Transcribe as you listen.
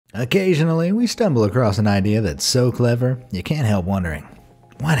Occasionally, we stumble across an idea that's so clever, you can't help wondering,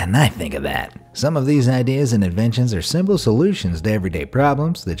 why didn't I think of that? Some of these ideas and inventions are simple solutions to everyday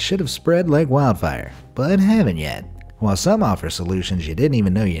problems that should have spread like wildfire, but haven't yet, while some offer solutions you didn't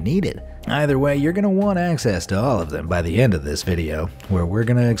even know you needed. Either way, you're going to want access to all of them by the end of this video, where we're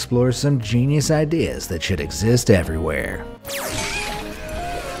going to explore some genius ideas that should exist everywhere.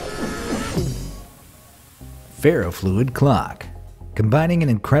 Ferrofluid clock. Combining an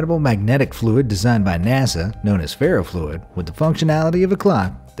incredible magnetic fluid designed by NASA, known as ferrofluid, with the functionality of a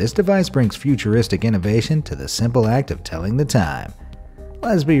clock, this device brings futuristic innovation to the simple act of telling the time.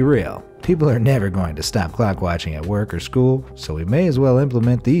 Let's be real, people are never going to stop clock watching at work or school, so we may as well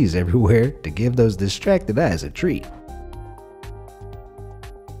implement these everywhere to give those distracted eyes a treat.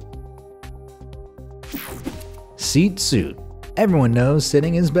 Seat suit. Everyone knows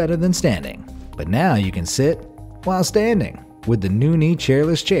sitting is better than standing, but now you can sit while standing. With the new knee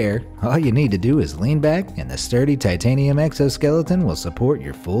chairless chair, all you need to do is lean back and the sturdy titanium exoskeleton will support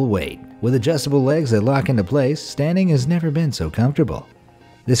your full weight. With adjustable legs that lock into place, standing has never been so comfortable.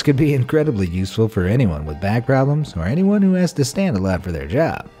 This could be incredibly useful for anyone with back problems or anyone who has to stand a lot for their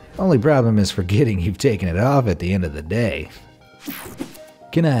job. Only problem is forgetting you've taken it off at the end of the day.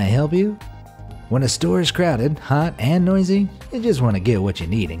 Can I help you? When a store is crowded, hot, and noisy, you just want to get what you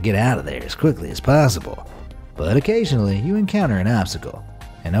need and get out of there as quickly as possible. But occasionally, you encounter an obstacle,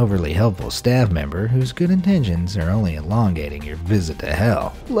 an overly helpful staff member whose good intentions are only elongating your visit to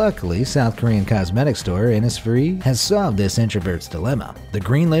hell. Luckily, South Korean cosmetic store Innisfree has solved this introvert's dilemma. The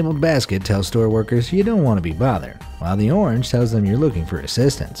green labeled basket tells store workers you don't want to be bothered, while the orange tells them you're looking for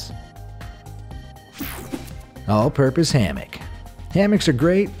assistance. All-purpose hammock. Hammocks are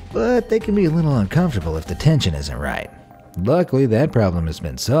great, but they can be a little uncomfortable if the tension isn't right. Luckily, that problem has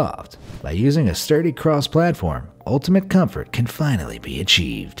been solved. By using a sturdy cross-platform, ultimate comfort can finally be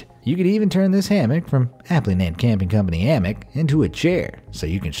achieved. You could even turn this hammock, from aptly named camping company Hammock, into a chair, so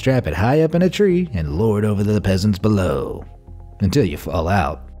you can strap it high up in a tree and lord over the peasants below. Until you fall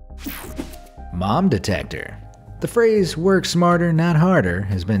out. Mom detector. The phrase "work smarter, not harder"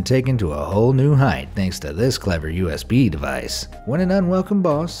 has been taken to a whole new height thanks to this clever USB device. When an unwelcome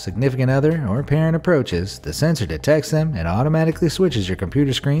boss, significant other, or parent approaches, the sensor detects them and automatically switches your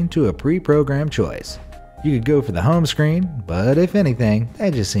computer screen to a pre-programmed choice. You could go for the home screen, but if anything,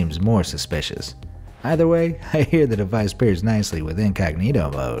 that just seems more suspicious. Either way, I hear the device pairs nicely with incognito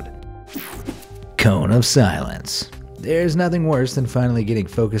mode. Cone of silence. There's nothing worse than finally getting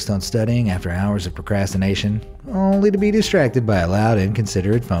focused on studying after hours of procrastination, only to be distracted by a loud,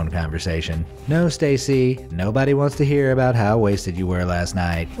 inconsiderate phone conversation. No, Stacy, nobody wants to hear about how wasted you were last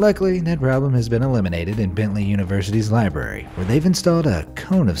night. Luckily, that problem has been eliminated in Bentley University's library, where they've installed a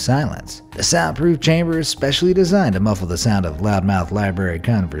cone of silence. The soundproof chamber is specially designed to muffle the sound of loudmouth library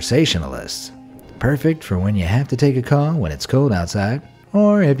conversationalists. Perfect for when you have to take a call when it's cold outside,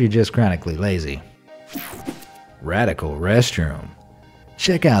 or if you're just chronically lazy. Radical restroom.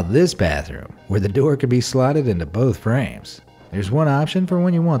 Check out this bathroom, where the door can be slotted into both frames. There's one option for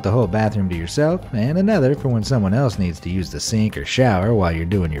when you want the whole bathroom to yourself, and another for when someone else needs to use the sink or shower while you're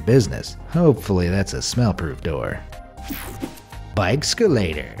doing your business. Hopefully that's a smell-proof door.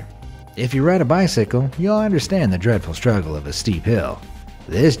 Bike-scalator. If you ride a bicycle, you'll understand the dreadful struggle of a steep hill.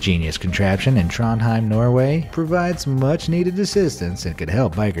 This genius contraption in Trondheim, Norway, provides much-needed assistance and could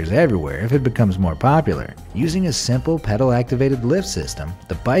help bikers everywhere if it becomes more popular. Using a simple pedal-activated lift system,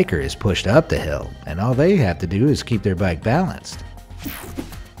 the biker is pushed up the hill, and all they have to do is keep their bike balanced.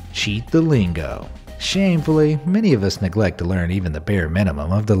 Cheat the lingo. Shamefully, many of us neglect to learn even the bare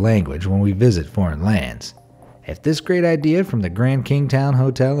minimum of the language when we visit foreign lands. If this great idea from the Grand Kingtown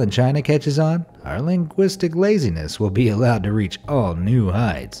Hotel in China catches on, our linguistic laziness will be allowed to reach all new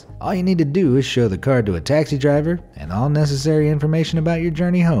heights. All you need to do is show the card to a taxi driver, and all necessary information about your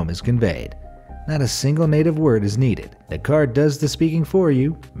journey home is conveyed. Not a single native word is needed. The card does the speaking for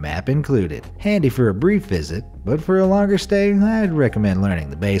you, map included. Handy for a brief visit, but for a longer stay, I'd recommend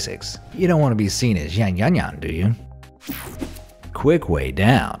learning the basics. You don't want to be seen as yan yan yan, do you? Quick way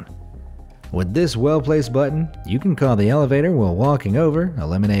down. With this well-placed button, you can call the elevator while walking over,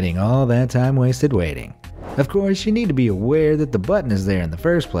 eliminating all that time wasted waiting. Of course, you need to be aware that the button is there in the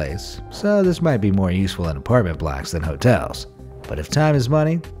first place, so this might be more useful in apartment blocks than hotels. But if time is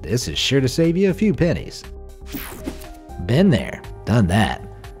money, this is sure to save you a few pennies. Been there, done that.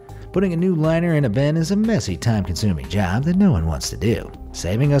 Putting a new liner in a bin is a messy, time-consuming job that no one wants to do.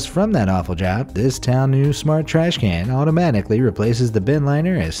 Saving us from that awful job, this town new smart trash can automatically replaces the bin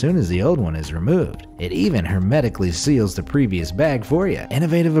liner as soon as the old one is removed. It even hermetically seals the previous bag for you.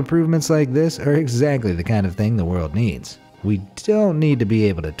 Innovative improvements like this are exactly the kind of thing the world needs. We don't need to be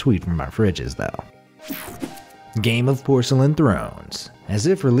able to tweet from our fridges though. Game of Porcelain Thrones. As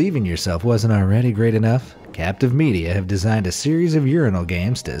if relieving yourself wasn't already great enough, Captive Media have designed a series of urinal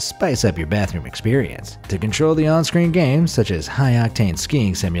games to spice up your bathroom experience. To control the on-screen games, such as high-octane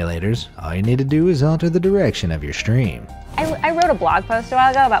skiing simulators, all you need to do is alter the direction of your stream. I wrote a blog post a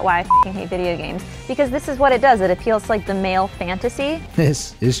while ago about why I f***ing hate video games, because this is what it does. It appeals to like the male fantasy.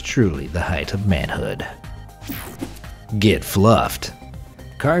 This is truly the height of manhood. Get fluffed.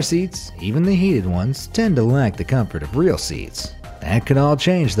 Car seats, even the heated ones, tend to lack the comfort of real seats. That could all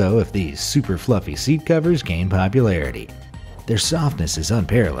change though if these super fluffy seat covers gain popularity. Their softness is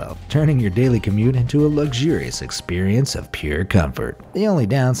unparalleled, turning your daily commute into a luxurious experience of pure comfort. The only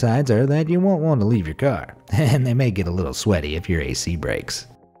downsides are that you won't want to leave your car, and they may get a little sweaty if your AC breaks.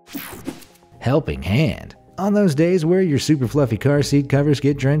 Helping hand. On those days where your super fluffy car seat covers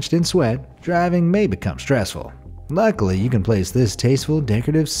get drenched in sweat, driving may become stressful. Luckily, you can place this tasteful,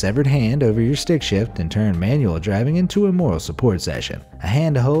 decorative severed hand over your stick shift and turn manual driving into a moral support session. A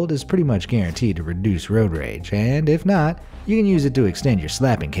hand to hold is pretty much guaranteed to reduce road rage, and if not, you can use it to extend your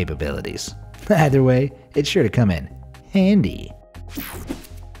slapping capabilities. Either way, it's sure to come in handy.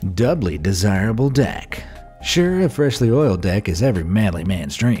 Doubly desirable deck. Sure, a freshly oiled deck is every manly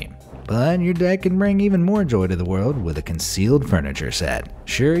man's dream, but your deck can bring even more joy to the world with a concealed furniture set.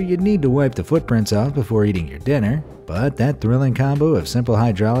 Sure, you'd need to wipe the footprints off before eating your dinner, but that thrilling combo of simple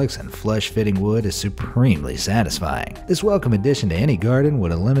hydraulics and flush-fitting wood is supremely satisfying. This welcome addition to any garden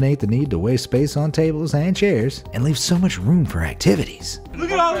would eliminate the need to waste space on tables and chairs and leave so much room for activities.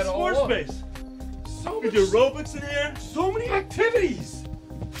 Look at all the floor space. So much aerobics in here. So many activities.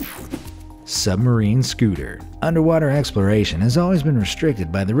 Submarine scooter. Underwater exploration has always been restricted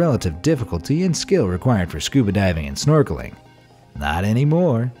by the relative difficulty and skill required for scuba diving and snorkeling. Not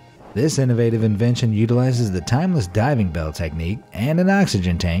anymore. This innovative invention utilizes the timeless diving bell technique and an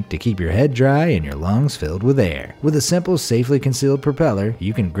oxygen tank to keep your head dry and your lungs filled with air. With a simple, safely concealed propeller,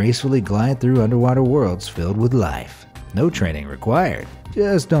 you can gracefully glide through underwater worlds filled with life. No training required.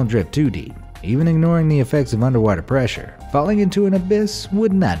 Just don't drift too deep. Even ignoring the effects of underwater pressure, falling into an abyss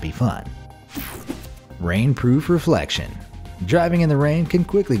would not be fun. Rainproof reflection. Driving in the rain can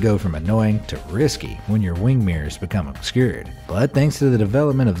quickly go from annoying to risky when your wing mirrors become obscured. But thanks to the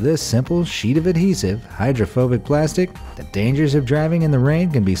development of this simple sheet of adhesive, hydrophobic plastic, the dangers of driving in the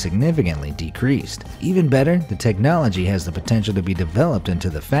rain can be significantly decreased. Even better, the technology has the potential to be developed into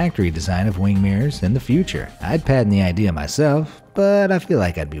the factory design of wing mirrors in the future. I'd patent the idea myself, but I feel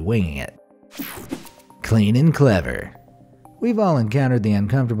like I'd be winging it. Clean and clever. We've all encountered the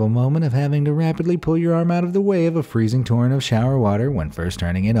uncomfortable moment of having to rapidly pull your arm out of the way of a freezing torrent of shower water when first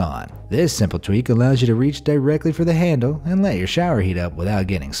turning it on. This simple tweak allows you to reach directly for the handle and let your shower heat up without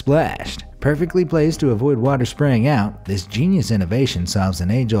getting splashed. Perfectly placed to avoid water spraying out, this genius innovation solves an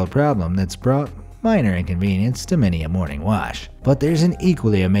age-old problem that's brought minor inconvenience to many a morning wash. But there's an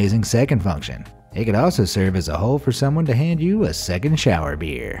equally amazing second function. It could also serve as a hole for someone to hand you a second shower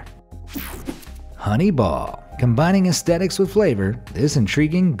beer. Honey ball. Combining aesthetics with flavor, this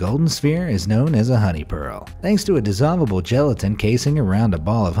intriguing golden sphere is known as a honey pearl. Thanks to a dissolvable gelatin casing around a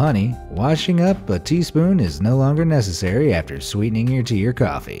ball of honey, washing up a teaspoon is no longer necessary after sweetening your tea or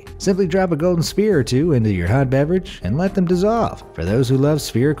coffee. Simply drop a golden sphere or two into your hot beverage and let them dissolve. For those who love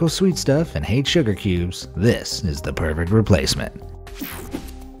spherical sweet stuff and hate sugar cubes, this is the perfect replacement.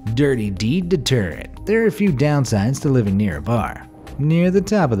 Dirty deed deterrent. There are a few downsides to living near a bar. Near the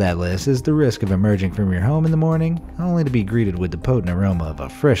top of that list is the risk of emerging from your home in the morning, only to be greeted with the potent aroma of a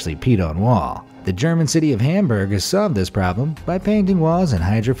freshly peed-on wall. The German city of Hamburg has solved this problem by painting walls in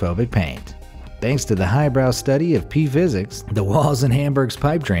hydrophobic paint. Thanks to the highbrow study of pee physics, the walls in Hamburg's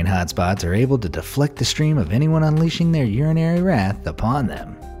pipe drain hotspots are able to deflect the stream of anyone unleashing their urinary wrath upon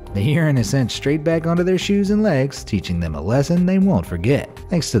them. The urine is sent straight back onto their shoes and legs, teaching them a lesson they won't forget,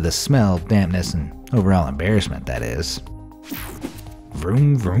 thanks to the smell, dampness, and overall embarrassment, that is.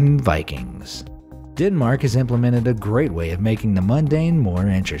 Vroom vroom Vikings. Denmark has implemented a great way of making the mundane more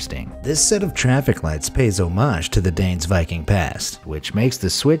interesting. This set of traffic lights pays homage to the Danes' Viking past, which makes the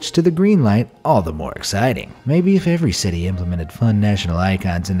switch to the green light all the more exciting. Maybe if every city implemented fun national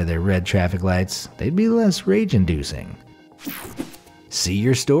icons into their red traffic lights, they'd be less rage-inducing. See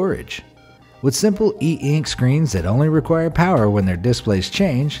your storage. With simple e-ink screens that only require power when their displays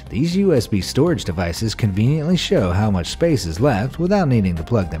change, these USB storage devices conveniently show how much space is left without needing to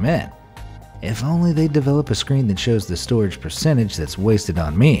plug them in. If only they'd develop a screen that shows the storage percentage that's wasted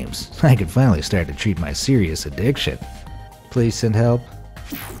on memes, I could finally start to treat my serious addiction. Please send help.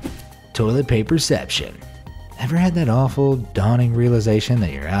 Toilet paperception. Ever had that awful, dawning realization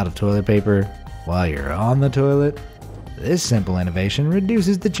that you're out of toilet paper while you're on the toilet? This simple innovation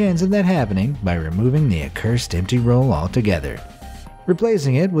reduces the chance of that happening by removing the accursed empty roll altogether,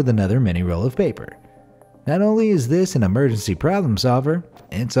 replacing it with another mini roll of paper. Not only is this an emergency problem solver,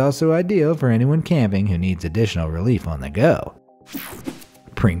 it's also ideal for anyone camping who needs additional relief on the go.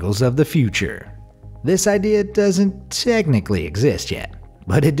 Pringles of the future. This idea doesn't technically exist yet,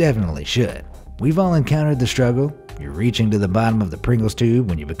 but it definitely should. We've all encountered the struggle. You're reaching to the bottom of the Pringles tube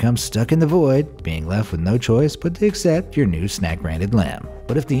when you become stuck in the void, being left with no choice but to accept your new snack-branded limb.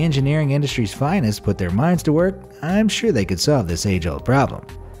 But if the engineering industry's finest put their minds to work, I'm sure they could solve this age-old problem.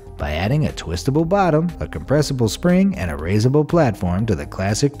 By adding a twistable bottom, a compressible spring, and a raisable platform to the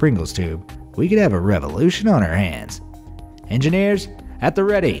classic Pringles tube, we could have a revolution on our hands. Engineers, at the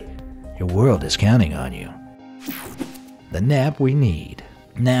ready! Your world is counting on you. The nap we need.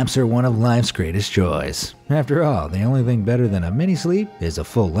 Naps are one of life's greatest joys. After all, the only thing better than a mini sleep is a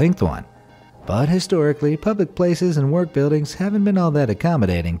full-length one. But historically, public places and work buildings haven't been all that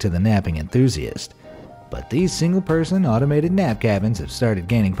accommodating to the napping enthusiast. But these single-person automated nap cabins have started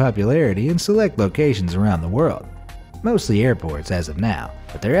gaining popularity in select locations around the world. Mostly airports as of now,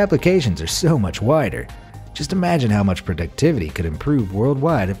 but their applications are so much wider. Just imagine how much productivity could improve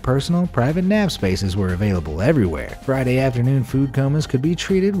worldwide if personal, private nap spaces were available everywhere. Friday afternoon food comas could be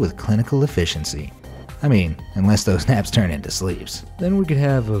treated with clinical efficiency. I mean, unless those naps turn into sleeps. Then we could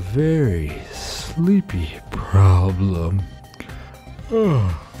have a very sleepy problem.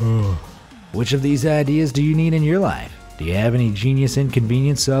 Which of these ideas do you need in your life? Do you have any genius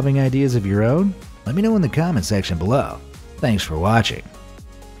inconvenience solving ideas of your own? Let me know in the comment section below. Thanks for watching.